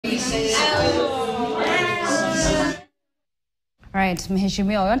All right,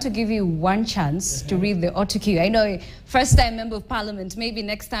 Mheshimiwa, I want to give you one chance to read the autocue. I know, first time member of parliament, maybe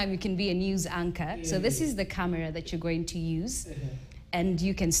next time you can be a news anchor. So this is the camera that you're going to use, and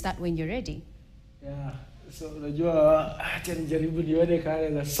you can start when you're ready. Yeah, so unajua acha nijaribu nione kama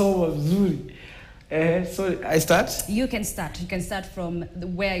na somo nzuri. So I start? You can start. You can start from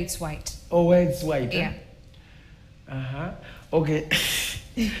where it's white. Oh, where it's white. Yeah. Okay.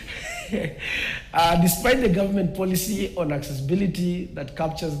 Despite the government policy on accessibility that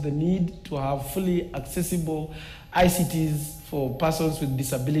captures the need to have fully accessible ICTs for persons with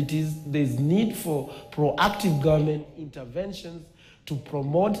disabilities, there is need for proactive government interventions to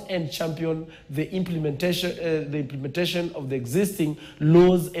promote and champion the implementation of the existing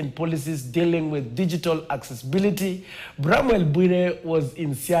laws and policies dealing with digital accessibility. Bramwell Bwire was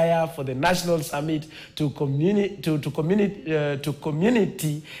in Siaya for the National Summit to Community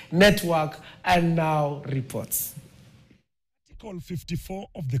Network and now reports. Article 54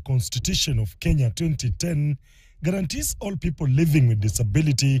 of the Constitution of Kenya 2010 guarantees all people living with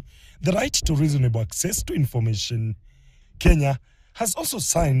disability the right to reasonable access to information. Kenya has also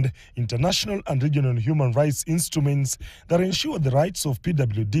signed international and regional human rights instruments that ensure the rights of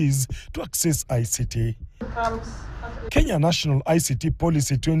PWDs to access ICT. Kenya National ICT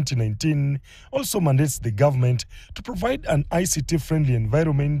Policy 2019 also mandates the government to provide an ICT-friendly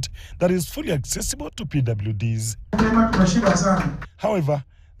environment that is fully accessible to PWDs. However,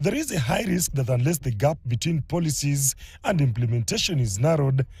 there is a high risk that unless the gap between policies and implementation is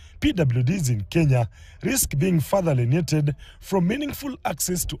narrowed, PWDs in Kenya risk being further alienated from meaningful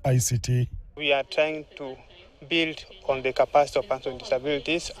access to ICT. We are trying to build on the capacity of persons with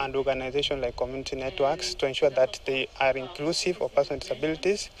disabilities and organizations like community networks to ensure that they are inclusive of persons with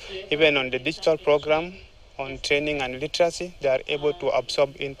disabilities. Even on the digital program, on training and literacy, they are able to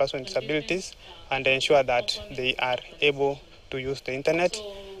absorb in persons with disabilities and ensure that they are able to use the internet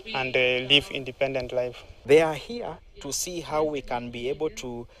and live independent life. They are here to see how we can be able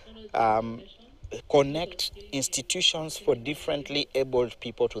to connect institutions for differently abled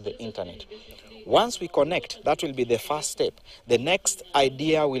people to the internet. Once we connect, that will be the first step. The next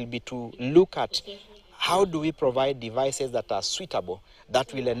idea will be to look at how do we provide devices that are suitable,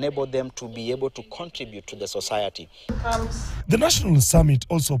 that will enable them to be able to contribute to the society. The National Summit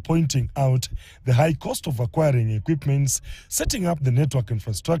also pointing out the high cost of acquiring equipments, setting up the network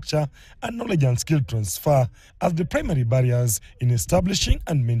infrastructure, and knowledge and skill transfer as the primary barriers in establishing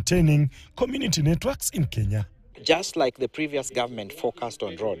and maintaining community networks in Kenya. Just like the previous government focused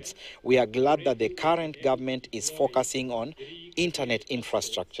on roads, we are glad that the current government is focusing on internet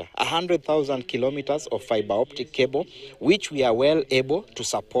infrastructure. 100,000 kilometers of fiber optic cable, which we are well able to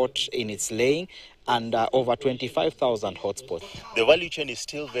support in its laying, and over 25,000 hotspots. The value chain is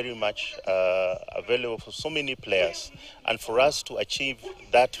still very much available for so many players, and for us to achieve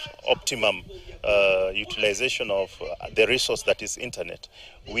that optimum utilization of the resource that is internet,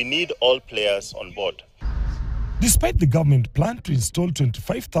 we need all players on board. Despite the government plan to install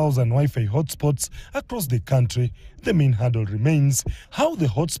 25,000 Wi-Fi hotspots across the country, the main hurdle remains how the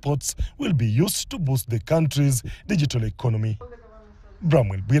hotspots will be used to boost the country's digital economy.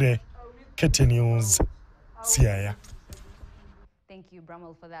 Bramwell Bwire, KTN News, Siaya. Thank you,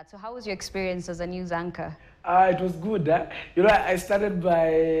 Bramwell, for that. So how was your experience as a news anchor? It was good. You know, I started by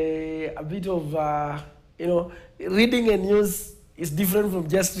a bit of, reading a news is different from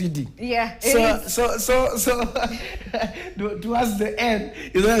just reading. Yeah. So towards the end,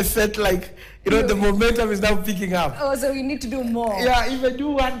 I felt like, the momentum is now picking up. Oh, so we need to do more. Yeah, if I do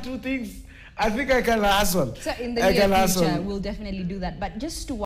 1, 2 things, I think I can hustle. So in the near future, we'll definitely do that. But just to